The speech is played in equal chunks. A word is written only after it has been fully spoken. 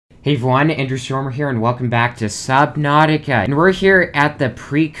Hey everyone, Andrew Stormer here, and welcome back to Subnautica. And we're here at the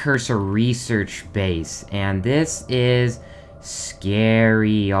Precursor research base, and this is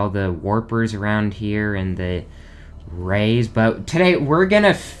scary. All the warpers around here and the rays. But today we're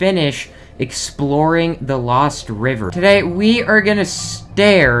gonna finish exploring the Lost River. Today we are gonna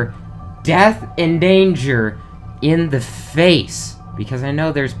stare death and danger in the face, because I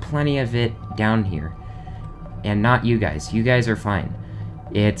know there's plenty of it down here. And not you guys. You guys are fine.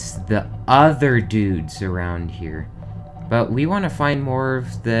 It's the other dudes around here. But we want to find more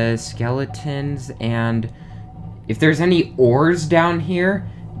of the skeletons, and if there's any ores down here,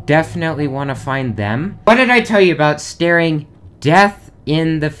 definitely want to find them. What did I tell you about staring death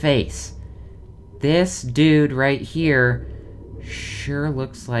in the face? This dude right here sure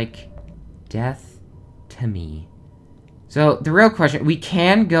looks like death to me. So the real question, we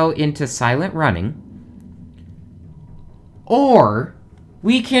can go into silent running, or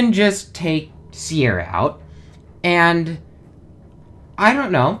we can just take Sierra out, and, I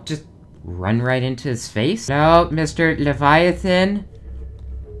don't know, just run right into his face. No, Mr. Leviathan,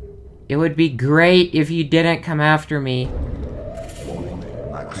 it would be great if you didn't come after me.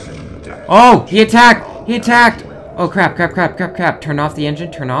 Oh, he attacked! He attacked! Oh, crap, crap, crap, crap, crap. Turn off the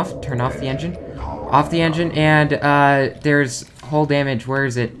engine, turn off the engine. Off the engine, and, there's hull damage. Where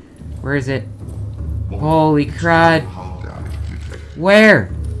is it? Where is it? Holy crud. Where?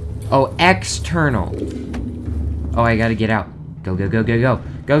 Oh, external. Oh, I gotta get out. Go, go, go, go, go.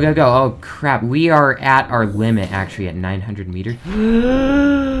 Go, go, go. Oh, crap. We are at our limit, actually, at 900 meters.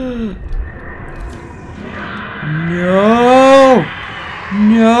 No!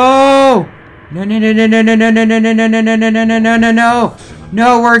 No! No, no, no, no, no, no, no, no, no, no, no, no, no, no, no, no, no, no!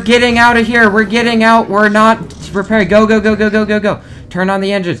 No, we're getting out of here. We're getting out. We're not prepared. Go, go, go, go, go, go, go. Turn on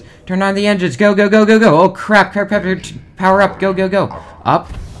the engines. Turn on the engines. Go, go, go, go, go. Oh, crap, crap, crap. Power up. Go, go, go. Up,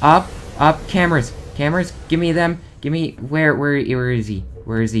 up, up. Cameras. Cameras. Give me them. Give me... Where is he?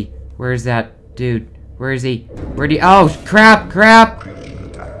 Where is he? Where is that dude? Where is he? Where'd he... Oh, crap, crap.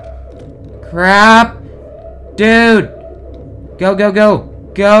 Crap. Dude. Go, go,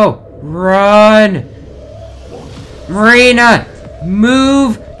 go. Go. Run. Marina.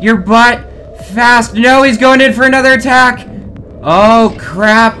 Move your butt fast. No, he's going in for another attack. Oh,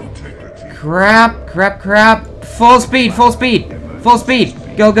 crap. Crap, crap, crap. Full speed, full speed, full speed.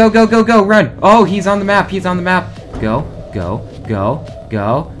 Go, go, go, go, go, run. Oh, he's on the map, he's on the map. Go, go, go,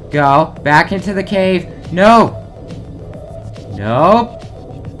 go, go. Back into the cave. No. Nope.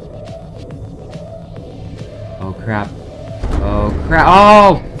 Oh, crap. Oh, crap.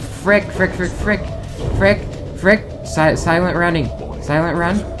 Oh, frick, frick, frick, frick, frick, frick. Silent running. Silent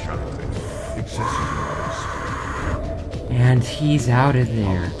run. And he's out of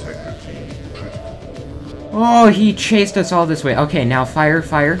there. Oh, he chased us all this way. Okay, now fire,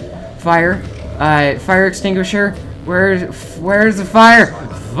 fire, fire. Fire extinguisher. Where's the fire?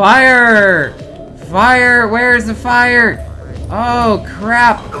 Fire! Fire! Where's the fire? Oh,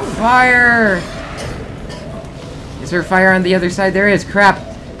 crap. Fire! Is there fire on the other side? There is. Crap.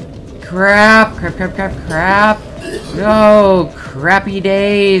 Crap. Crap, crap, crap, crap. No, crappy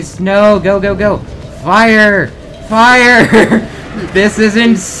days. No, go, go, go. Fire! Fire! This is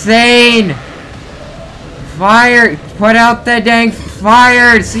insane! Fire! Put out the dang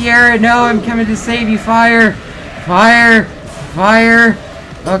fire! Sierra, no, I'm coming to save you. Fire! Fire! Fire!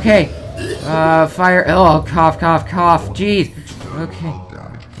 Okay. Fire. Oh, cough, cough, cough. Jeez. Okay.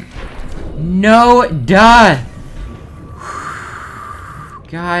 No, duh!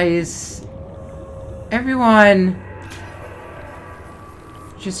 Guys. Everyone.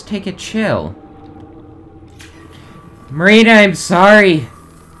 Just take a chill. Marina, I'm sorry.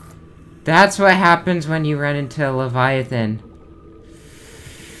 That's what happens when you run into a Leviathan.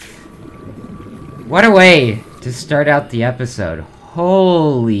 What a way to start out the episode.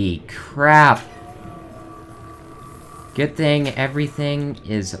 Holy crap. Good thing everything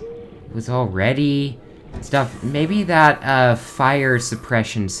was all ready. Stuff. Maybe that fire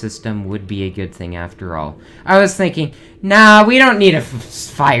suppression system would be a good thing after all. I was thinking, nah, we don't need a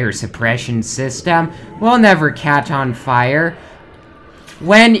fire suppression system. We'll never catch on fire.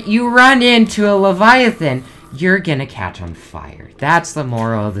 When you run into a Leviathan, you're gonna catch on fire. That's the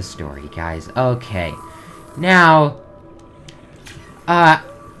moral of the story, guys. Okay. Now, I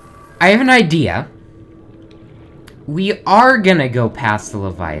have an idea. We are gonna go past the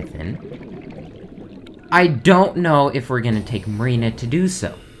Leviathan. I don't know if we're gonna take Marina to do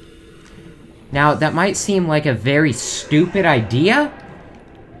so. Now, that might seem like a very stupid idea,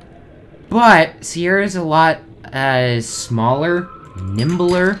 but Sierra's a lot smaller,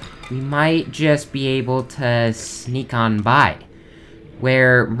 nimbler. We might just be able to sneak on by.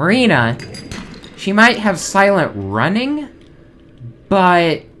 where Marina, she might have silent running,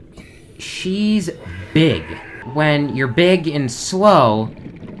 but she's big. When you're big and slow,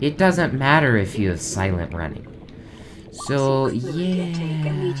 it doesn't matter if you have silent running. So,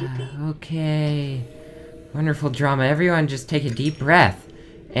 yeah, okay. Wonderful drama. Everyone just take a deep breath.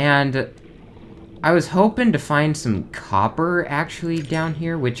 And I was hoping to find some copper actually down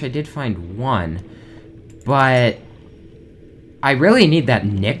here, which I did find one. But I really need that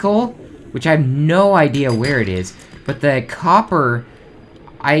nickel, which I have no idea where it is. But the copper,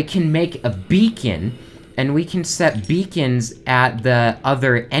 I can make a beacon, and we can set beacons at the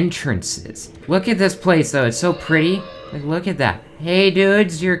other entrances. Look at this place, though. It's so pretty. Like, look at that. Hey,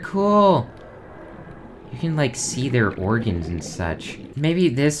 dudes, you're cool. You can, like, see their organs and such. Maybe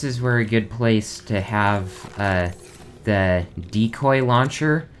this is where a good place to have, the decoy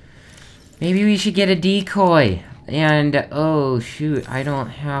launcher. Maybe we should get a decoy. And, oh, shoot, I don't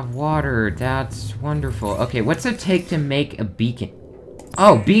have water. That's wonderful. Okay, what's it take to make a beacon?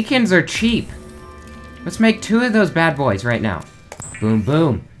 Oh, beacons are cheap. Let's make 2 of those bad boys right now. Boom,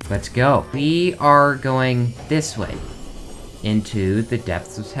 boom. Let's go. We are going this way. Into the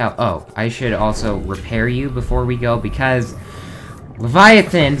depths of hell. Oh, I should also repair you before we go, because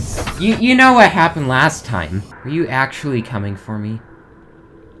Leviathans, you know what happened last time. Are you actually coming for me?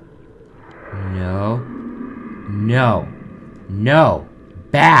 No. No. No.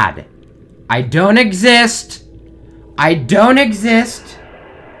 Bad. I don't exist. I don't exist.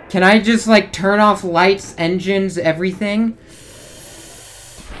 Can I just, like, turn off lights, engines, everything?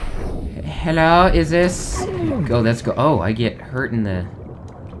 Hello, is this... Oh, let's go. Oh, I get hurt in the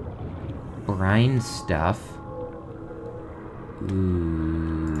brine stuff.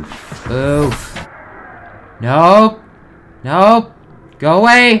 Ooh. Oof. Nope. Nope. Go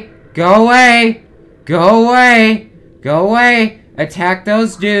away. Go away. Go away. Go away. Attack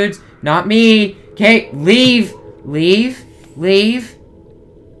those dudes. Not me. Okay, leave. Leave. Leave.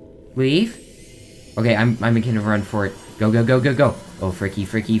 Leave. Okay, I'm gonna run for it. Go, go, go, go, go. Oh, fricky,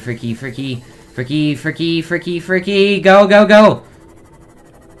 fricky, fricky, fricky. Fricky, fricky, fricky, fricky. Go, go, go.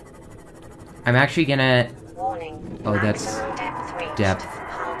 I'm actually gonna... Oh, that's depth.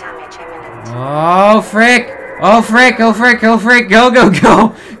 Oh, frick. Oh, frick. Oh, frick. Oh, frick. Go, go,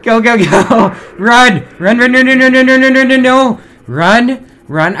 go. Go, go, go. Run. Run, run, no, no, no, no, no, no, no, no, no. Run.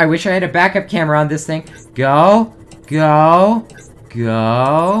 Run. I wish I had a backup camera on this thing. Go. Go.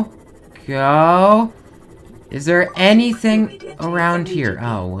 Go. Go. Is there anything around here?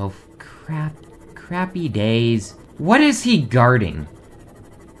 Oh, well, crappy days. What is he guarding?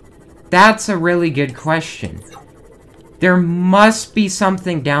 That's a really good question. There must be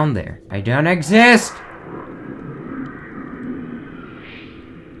something down there. I don't exist!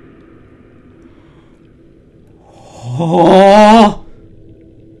 Oh!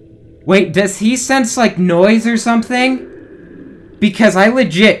 Wait, does he sense, like, noise or something? Because I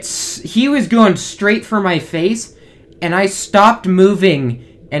legit... He was going straight for my face, and I stopped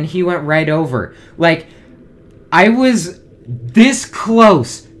moving, and he went right over. Like, I was this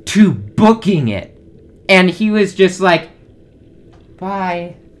close to booking it, and he was just like,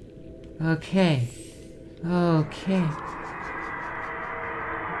 bye. Okay. Okay.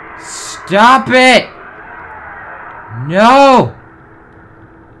 Stop it! No!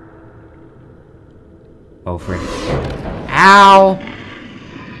 Oh, frick. Ow!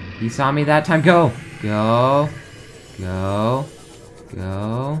 He saw me that time. Go! Go! Go!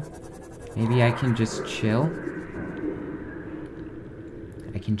 Go! Maybe I can just chill?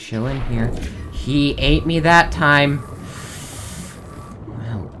 I can chill in here. He ate me that time.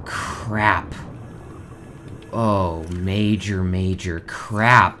 Oh, crap. Oh, major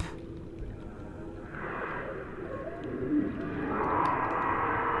crap.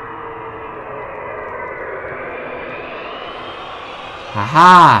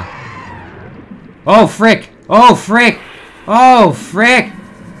 Haha! Oh, frick! Oh, frick! Oh, frick!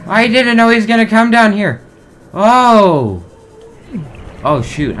 I didn't know he was gonna come down here. Oh! Oh,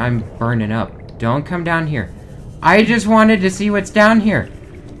 shoot, I'm burning up. Don't come down here. I just wanted to see what's down here.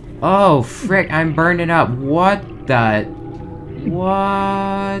 Oh, frick, I'm burning up. What the...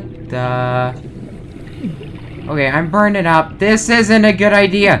 What the... Okay, I'm burning up. This isn't a good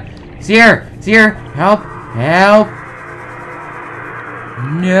idea. Seer! Seer! Help! Help!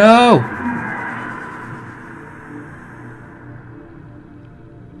 No!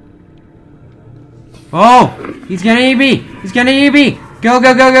 Oh! He's gonna eat me! He's gonna eat me! Go,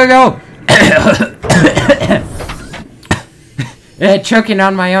 go, go, go, go! Choking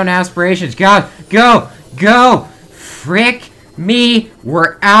on my own aspirations. Go, go, go! Frick me!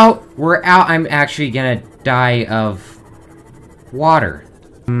 We're out! We're out! I'm actually gonna die of Water.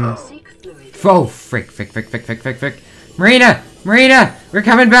 Oh, frick. Marina! Marina! We're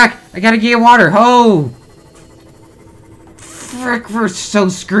coming back! I gotta get water! Oh! Frick, we're so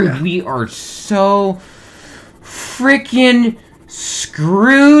screwed. We are so freaking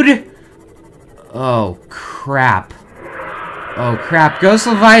screwed. Oh, crap. Oh, crap. Ghost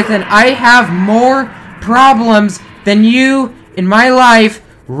Leviathan, I have more problems than you in my life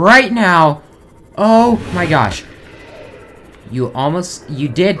right now. Oh, my gosh. You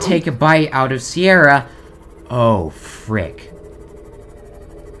did take a bite out of Sierra. Oh, frick.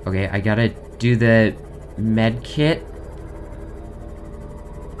 Okay, I gotta do the med kit.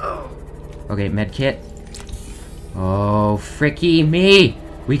 Okay, med kit. Oh, fricky me.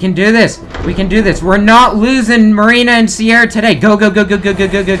 We can do this. We can do this. We're not losing Marina and Sierra today. Go.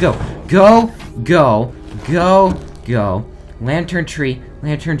 Go. Lantern tree.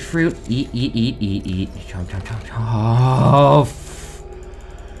 Lantern fruit. Eat. Oh,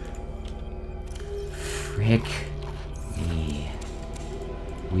 frick me.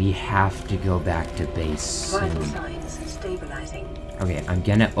 We have to go back to base soon. Okay, I'm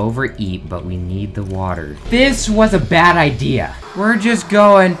gonna overeat, but we need the water. This was a bad idea. We're just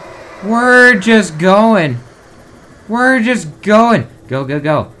going.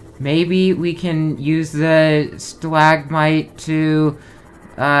 Go. Maybe we can use the stalagmite to,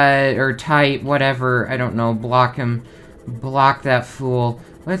 or tight, whatever, I don't know, block him. Block that fool.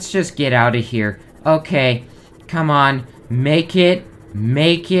 Let's just get out of here. Okay, come on. Make it.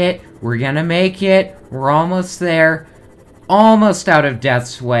 We're gonna make it. We're almost there. Almost out of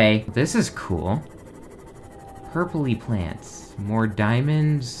Death's Way. This is cool. Purpley plants. More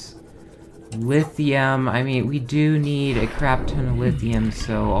diamonds. Lithium. I mean, we do need a crap ton of lithium,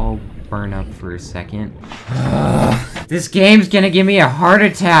 so I'll burn up for a second. This game's gonna give me a heart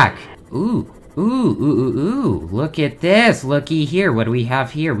attack. Ooh. Look at this. Looky here. What do we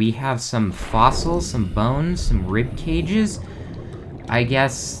have here? We have some fossils, some bones, some rib cages. I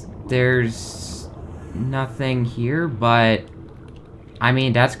guess there's nothing here, but I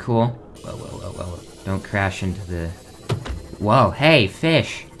mean, that's cool. Whoa. Don't crash into the... Whoa, hey,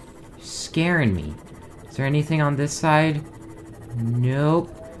 fish. Scaring me. Is there anything on this side? Nope.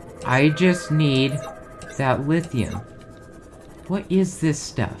 I just need that lithium. What is this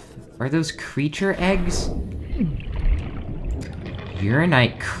stuff? Are those creature eggs?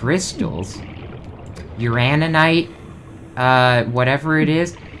 Uranite crystals? Uraninite? Whatever it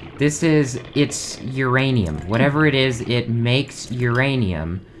is. It's uranium. Whatever it is, it makes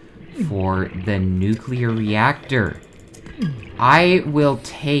uranium for the nuclear reactor. I will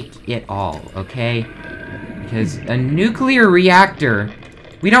take it all, okay? Because a nuclear reactor,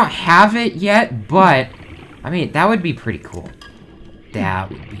 we don't have it yet, but, I mean, that would be pretty cool. That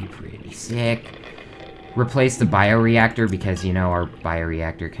would be pretty sick. Replace the bioreactor because, you know, our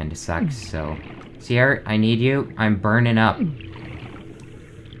bioreactor kind of sucks, so... Sierra, I need you. I'm burning up.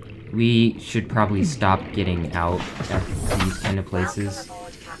 We should probably stop getting out at these kind of places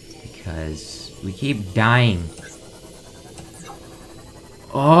because we keep dying.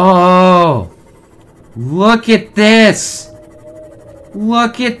 Oh! Look at this!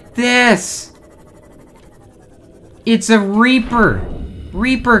 Look at this! It's a Reaper!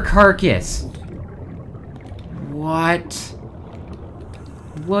 Reaper carcass! What?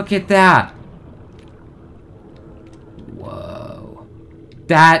 Look at that! Whoa.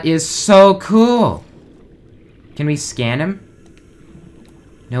 That is so cool! Can we scan him?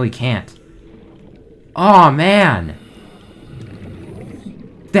 No, we can't. Oh, man!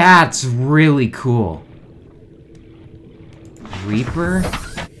 That's really cool. Reaper?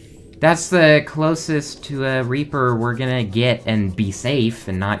 That's the closest to a Reaper we're gonna get and be safe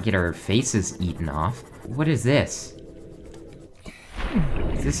and not get our faces eaten off. What is this?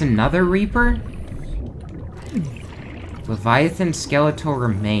 Is this another Reaper? Leviathan skeletal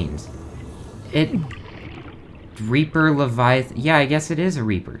remains. Reaper Leviathan... Yeah, I guess it is a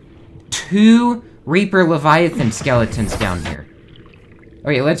Reaper. 2 Reaper Leviathan skeletons down here.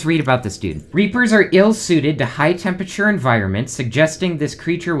 Okay, let's read about this dude. Reapers are ill-suited to high-temperature environments, suggesting this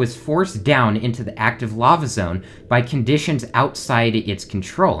creature was forced down into the active lava zone by conditions outside its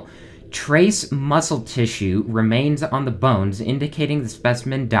control. Trace muscle tissue remains on the bones, indicating the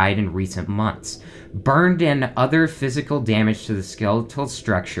specimen died in recent months. Burned and other physical damage to the skeletal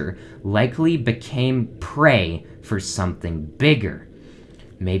structure likely became prey for something bigger.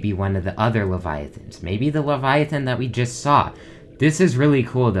 Maybe one of the other Leviathans. Maybe the Leviathan that we just saw. This is really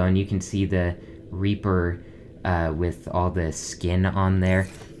cool, though, and you can see the Reaper with all the skin on there.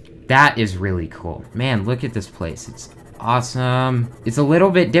 That is really cool. Man, look at this place. It's Awesome. It's a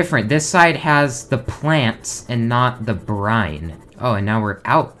little bit different. This side has the plants and not the brine. Oh, and now we're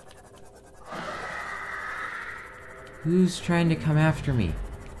out. Who's trying to come after me?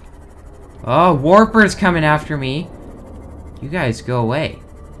 Oh, Warper's coming after me. You guys go away.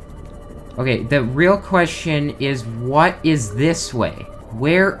 Okay, the real question is, what is this way?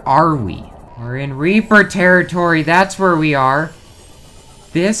 Where are we? We're in Reaper territory, that's where we are.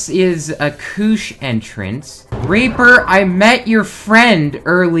 This is a Koosh entrance. Reaper, I met your friend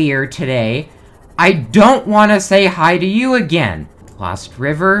earlier today. I don't want to say hi to you again. Lost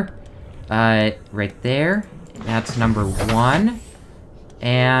River, right there. That's number 1.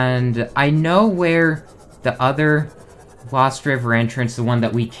 And I know where the other Lost River entrance, the one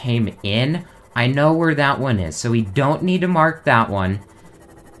that we came in, I know where that one is, so we don't need to mark that one.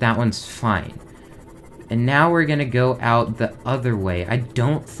 That one's fine. And now we're gonna go out the other way. I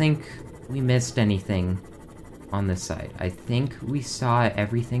don't think we missed anything on this side. I think we saw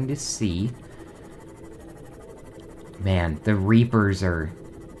everything to see. Man, the Reapers are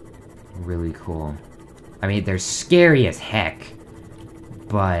really cool. I mean, they're scary as heck,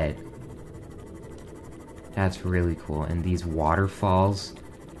 but that's really cool. And these waterfalls,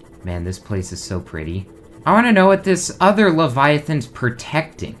 man, this place is so pretty. I want to know what this other Leviathan's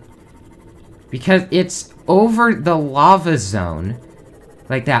protecting, because it's over the lava zone.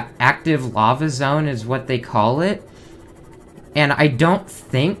 Like, that active lava zone is what they call it. And I don't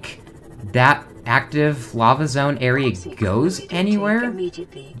think that active lava zone area goes anywhere,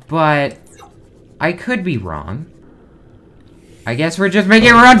 but I could be wrong. I guess we're just making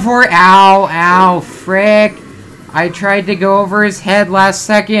a run for it. Ow, ow, frick. I tried to go over his head last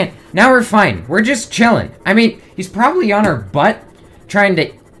second. Now we're fine. We're just chilling. I mean, he's probably on our butt trying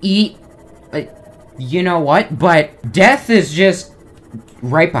to eat, you know what? But death is just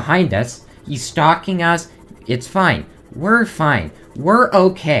right behind us. He's stalking us. It's fine. We're fine. We're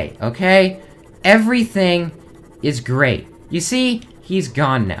okay, okay? Everything is great. You see, he's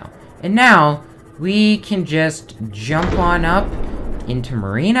gone now. And now, we can just jump on up into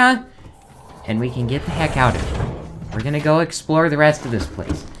Marina, and we can get the heck out of here. We're gonna go explore the rest of this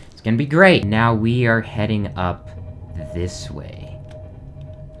place. It's gonna be great. Now we are heading up this way.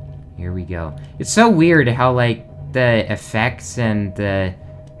 Here we go. It's so weird how, like, the effects and the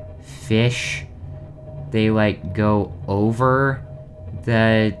fish, they, like, go over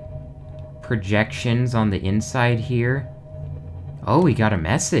the projections on the inside here. Oh, we got a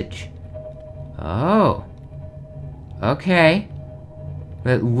message. Oh. Okay.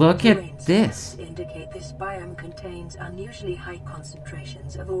 But look at this. Indicate this biome contains unusually high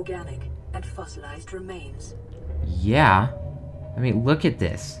concentrations of organic and fossilized remains. Yeah. I mean, look at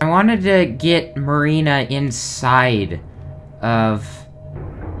this. I wanted to get Marina inside of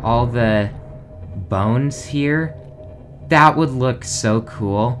all the bones here. That would look so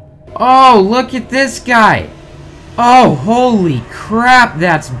cool. Oh, look at this guy. Oh, holy crap,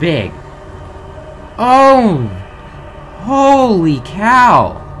 that's big. Oh, holy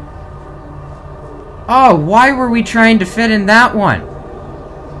cow. Oh, why were we trying to fit in that one?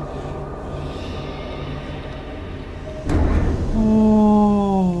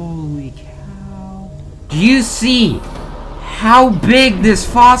 Holy cow. Do you see how big this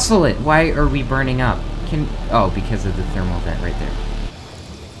fossil is? Why are we burning up? Oh, because of the thermal vent right there.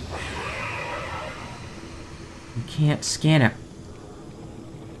 You can't scan it.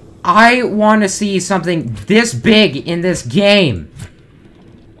 I want to see something this big in this game.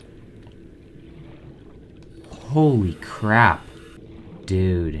 Holy crap.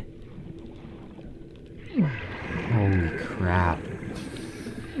 Dude. Holy crap.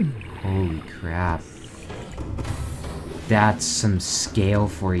 Holy crap. That's some scale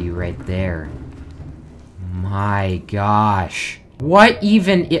for you right there. My gosh. What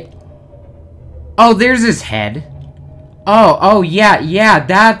even Oh, there's his head. Oh, yeah,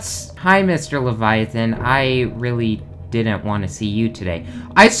 that's... Hi, Mr. Leviathan. I really didn't want to see you today.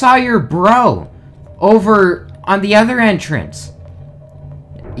 I saw your bro over on the other entrance.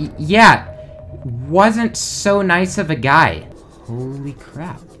 Yeah, wasn't so nice of a guy. Holy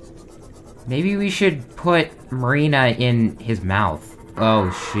crap. Maybe we should put Marina in his mouth.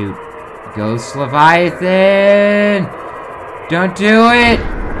 Oh, shoot. Ghost Leviathan! Don't do it!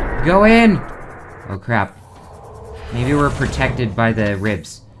 Go in! Oh, crap. Maybe we're protected by the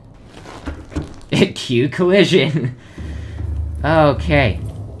ribs. Cue collision. Okay.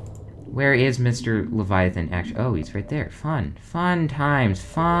 Where is Mr. Leviathan? Actually, oh, he's right there. Fun. Fun times.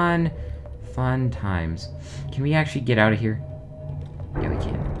 Fun times. Can we actually get out of here? Yeah, we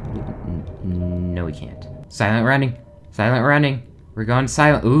can. No, we can't. Silent running. Silent running. We're going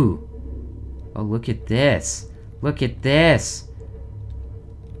silent. Ooh. Oh, look at this. Look at this.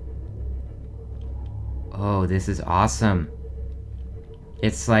 Oh, this is awesome.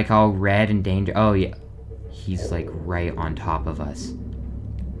 It's like all red and danger. Oh, yeah. He's like right on top of us.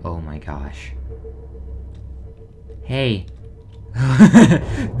 Oh my gosh. Hey.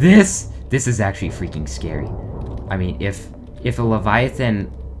 This is actually freaking scary. I mean, if a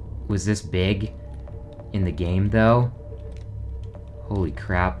Leviathan was this big in the game, though, holy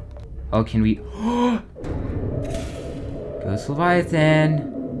crap. Oh, can we... Ghost Leviathan.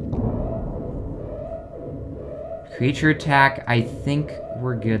 Creature attack. I think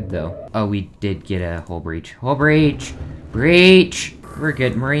we're good, though. Oh, we did get a hull breach. Hull breach! Breach! We're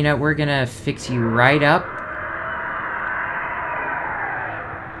good. Marina, we're gonna fix you right up.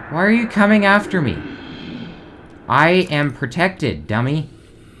 Why are you coming after me? I am protected, dummy.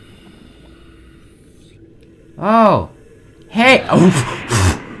 Oh. Hey! Oh!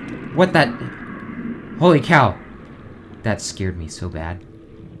 What that... Holy cow. That scared me so bad.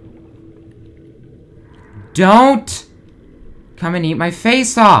 Don't come and eat my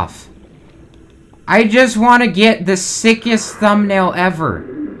face off. I just want to get the sickest thumbnail ever.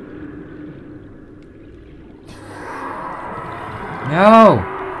 No.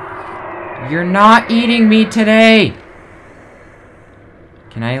 You're not eating me today.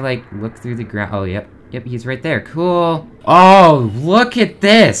 Can I, like, look through the ground? Oh, yep. Yep, he's right there. Cool. Oh, look at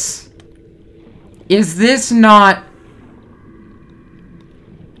this. Is this not...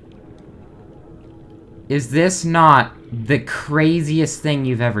 Is this not the craziest thing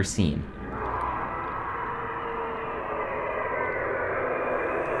you've ever seen?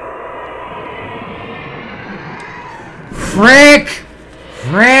 Frick!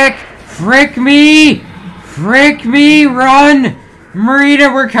 Frick! Frick me! Frick me! Run!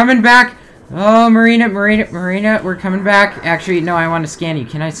 Marina, we're coming back! Oh, Marina, we're coming back. Actually, no, I want to scan you.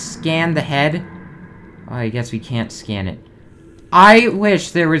 Can I scan the head? Oh, I guess we can't scan it. I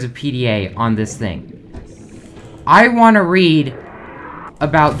wish there was a PDA on this thing. I want to read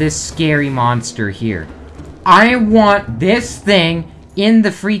about this scary monster here. I want this thing in the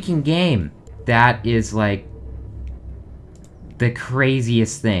freaking game. That is, like, the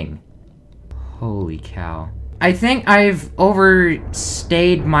craziest thing. Holy cow. I think I've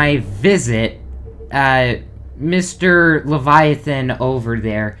overstayed my visit. Mr. Leviathan over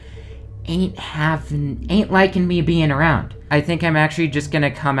there ain't liking me being around. I think I'm actually just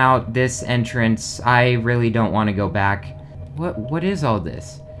gonna come out this entrance. I really don't want to go back. What is all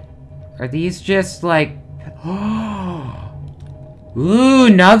this? Are these just like... Ooh,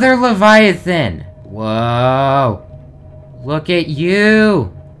 another Leviathan! Whoa! Look at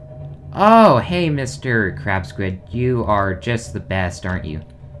you! Oh, hey, Mr. Crab Squid. You are just the best, aren't you?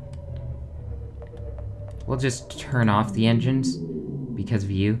 We'll just turn off the engines because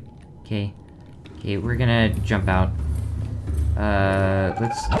of you. Okay. Okay, we're gonna jump out.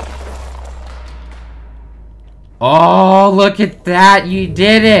 Let's... Oh, look at that! You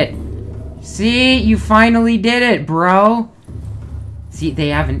did it! See? You finally did it, bro! See, they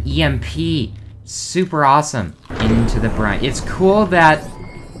have an EMP. Super awesome. Into the brine. It's cool that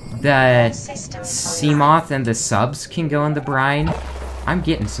the Seamoth and the subs can go in the brine. I'm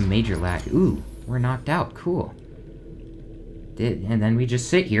getting some major lag. Ooh, we're knocked out. Cool. And then we just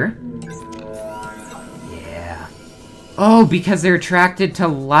sit here. Yeah. Oh, because they're attracted to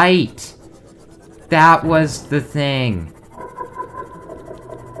light. That was the thing.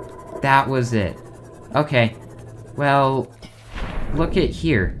 That was it. Okay. Well, look at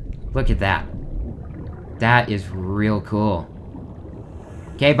here. Look at that. That is real cool.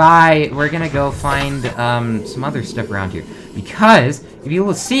 Okay, bye. We're gonna go find some other stuff around here. Because, if you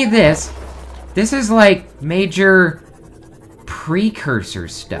will see this, this is like major Precursor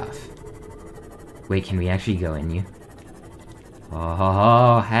stuff. Wait, can we actually go in you?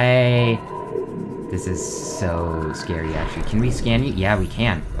 Oh, hey. This is so scary, actually. Can we scan you? Yeah, we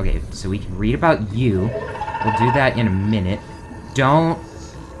can. Okay, so we can read about you. We'll do that in a minute. Don't...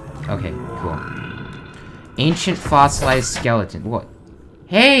 Okay, cool. Ancient fossilized skeleton. What?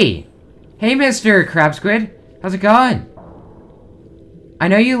 Hey! Hey, Mr. Crab Squid! How's it going? I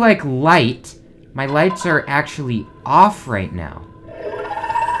know you like light. My lights are actually off right now.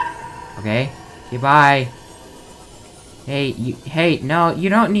 Okay? Okay, bye. Hey, no, you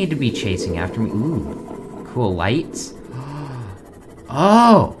don't need to be chasing after me. Ooh, cool lights.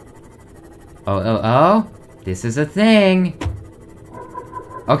 Oh! Oh, this is a thing.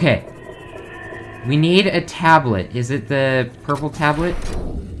 Okay. We need a tablet. Is it the purple tablet?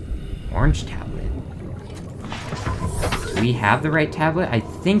 Orange tablet. Do we have the right tablet? I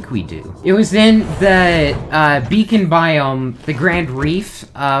think we do. It was in the beacon biome, the Grand Reef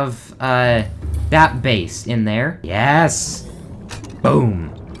of that base in there. Yes!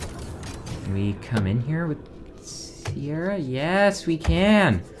 Boom! Can we come in here with Sierra? Yes, we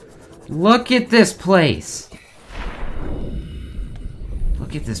can! Look at this place!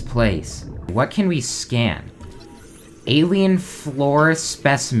 Look at this place. What can we scan? Alien flora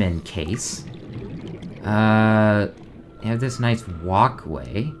specimen case. They have this nice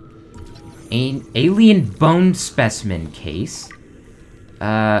walkway. Alien bone specimen case.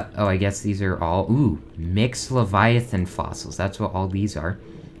 Oh, I guess these are all... Ooh, mixed Leviathan fossils. That's what all these are.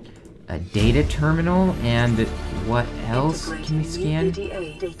 A data terminal, and what else can we scan?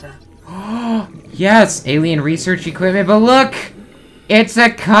 Oh, yes! Alien research equipment, but look! It's a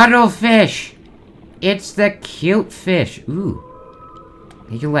cuttlefish! It's the cute fish. Ooh.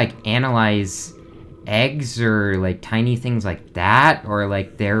 You can, like, analyze eggs or, like, tiny things like that, or,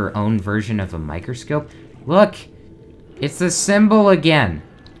 like, their own version of a microscope. Look! It's the symbol again!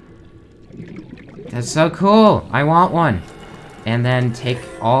 That's so cool! I want one! And then take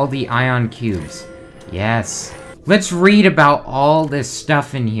all the ion cubes. Yes. Let's read about all this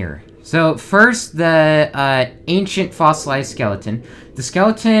stuff in here. So, first, the ancient fossilized skeleton. The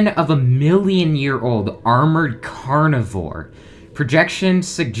skeleton of a million-year-old armored carnivore. Projections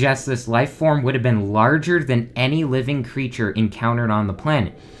suggest this life form would have been larger than any living creature encountered on the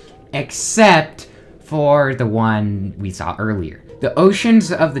planet. Except for the one we saw earlier. The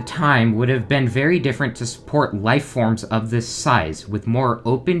oceans of the time would have been very different to support life forms of this size, with more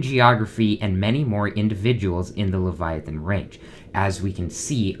open geography and many more individuals in the Leviathan range, as we can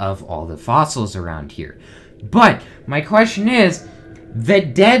see of all the fossils around here. But my question is, the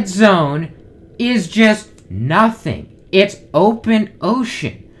dead zone is just nothing. It's open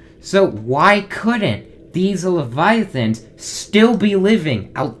ocean. So why couldn't these Leviathans still be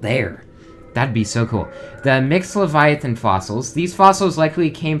living out there? That'd be so cool. The mixed Leviathan fossils. These fossils likely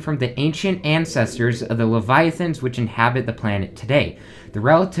came from the ancient ancestors of the Leviathans which inhabit the planet today. The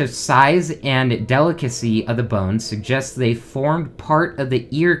relative size and delicacy of the bones suggests they formed part of the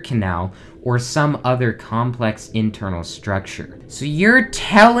ear canal or some other complex internal structure. So you're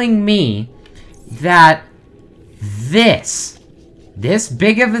telling me that this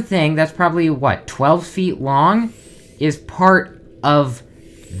big of a thing, that's probably, what, 12 feet long, is part of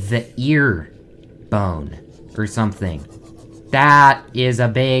the ear bone or something. That is a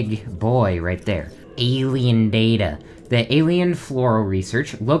big boy right there. Alien data. The alien floral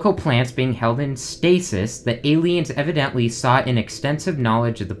research, local plants being held in stasis, the aliens evidently sought an extensive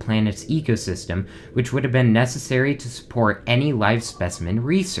knowledge of the planet's ecosystem, which would have been necessary to support any live specimen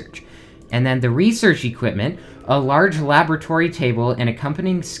research. And then the research equipment, a large laboratory table and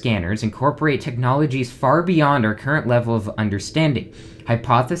accompanying scanners incorporate technologies far beyond our current level of understanding.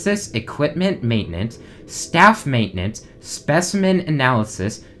 Hypothesis, equipment maintenance, staff maintenance, specimen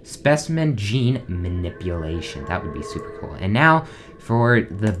analysis, specimen gene manipulation. That would be super cool. And now for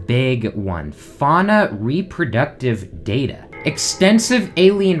the big one, fauna reproductive data. Extensive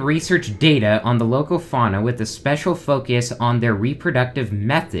alien research data on the local fauna with a special focus on their reproductive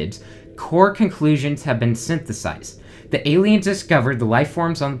methods. Core conclusions have been synthesized. The aliens discovered the life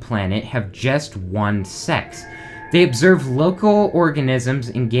forms on the planet have just one sex. They observed local organisms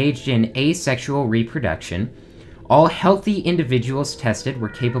engaged in asexual reproduction. All healthy individuals tested were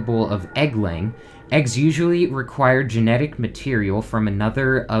capable of egg-laying. Eggs usually required genetic material from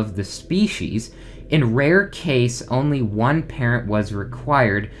another of the species. In rare case, only one parent was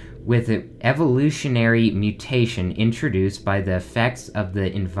required, with an evolutionary mutation introduced by the effects of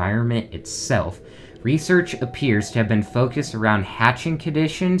the environment itself. Research appears to have been focused around hatching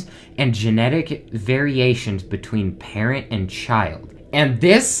conditions and genetic variations between parent and child. And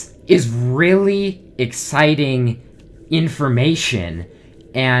this is really exciting information.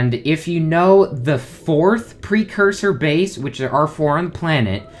 And if you know the fourth Precursor base, which there are 4 on the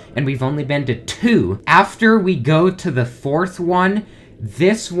planet, and we've only been to 2, after we go to the 4th one,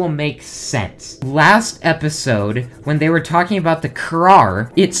 this will make sense. Last episode, when they were talking about the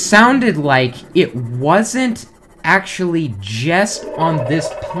Krar, it sounded like it wasn't actually just on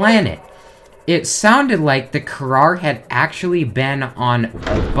this planet. It sounded like the Krar had actually been on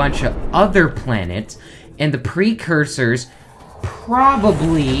a bunch of other planets, and the Precursors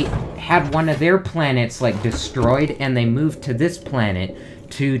probably had one of their planets, like, destroyed, and they moved to this planet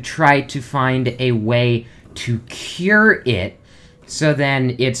to try to find a way to cure it, so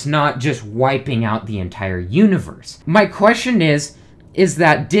then it's not just wiping out the entire universe. My question is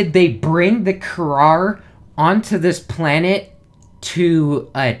that did they bring the Krar onto this planet to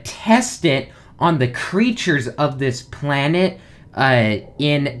test it on the creatures of this planet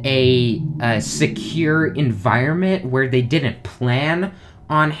in a secure environment where they didn't plan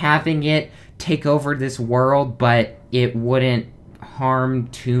on having it take over this world, but it wouldn't harm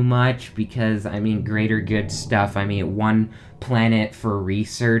too much because, I mean, greater good stuff. I mean, one planet for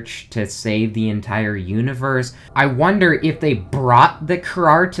research to save the entire universe. I wonder if they brought the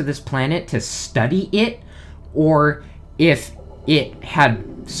Karar to this planet to study it, or if it had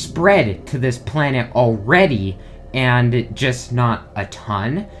spread to this planet already and just not a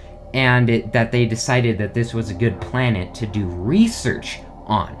ton, and that they decided that this was a good planet to do research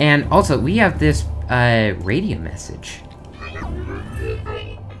on. And also, we have this radio message.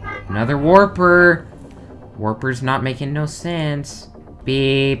 Another warper. Warper's not making no sense.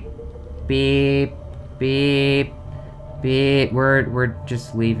 Beep, beep, beep, beep. We're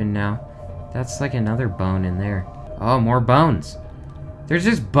just leaving now. That's like another bone in there. Oh, more bones. There's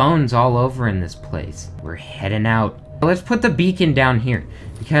just bones all over in this place. We're heading out. Let's put the beacon down here,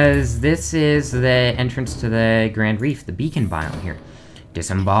 because this is the entrance to the Grand Reef, the beacon biome here.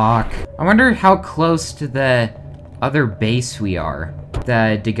 Disembark. I wonder how close to the other base we are.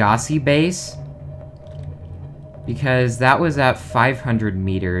 The Degassi base. Because that was at 500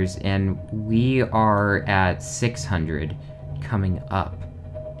 meters, and we are at 600 coming up.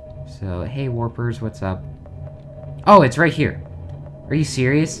 So, hey warpers, what's up? Oh, it's right here. Are you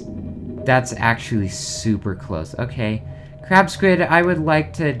serious? That's actually super close. Okay. Crab Squid, I would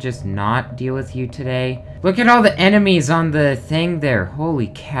like to just not deal with you today. Look at all the enemies on the thing there.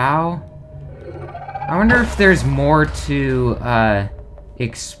 Holy cow. I wonder if there's more to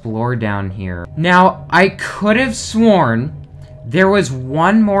explore down here. Now, I could have sworn there was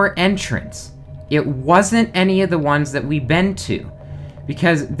one more entrance. It wasn't any of the ones that we've been to.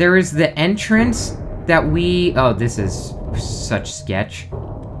 Because there is the entrance that we... Oh, this is such sketch.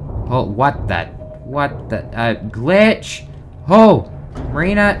 Oh, what the... glitch? Oh!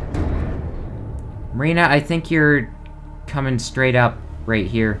 Marina, I think you're coming straight up right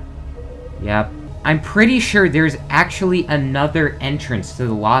here. Yep. I'm pretty sure there's actually another entrance to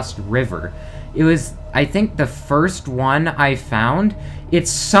the Lost River. It was, I think, the first one I found.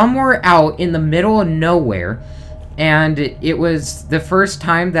 It's somewhere out in the middle of nowhere. And it was the first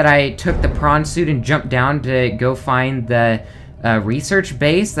time that I took the prawn suit and jumped down to go find the research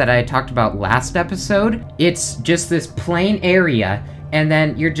base that I talked about last episode. It's just this plain area, and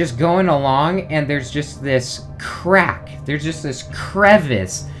then you're just going along, and there's just this crack. There's just this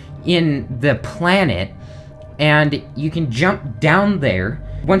crevice in the planet, and you can jump down there.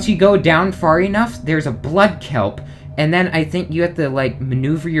 Once you go down far enough, there's a blood kelp, and then I think you have to, like,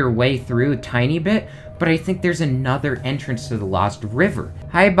 maneuver your way through a tiny bit, but I think there's another entrance to the Lost River.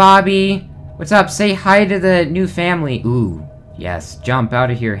 Hi, Bobby. What's up? Say hi to the new family. Ooh, yes, jump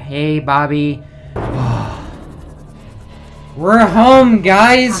out of here. Hey, Bobby. We're home,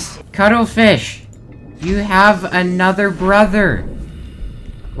 guys. Cuttlefish, you have another brother.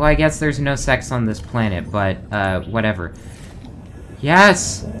 Well, I guess there's no sex on this planet, but, whatever.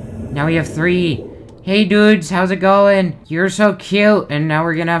 Yes! Now we have 3. Hey, dudes, how's it going? You're so cute, and now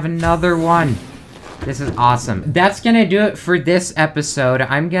we're gonna have another one. This is awesome. That's gonna do it for this episode.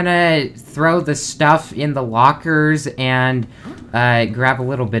 I'm gonna throw the stuff in the lockers and, grab a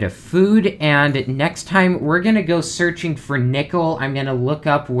little bit of food, and next time, we're gonna go searching for nickel. I'm gonna look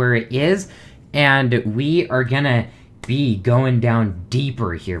up where it is, and we are gonna be going down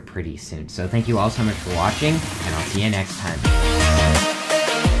deeper here pretty soon. So thank you all so much for watching, and I'll see you next time.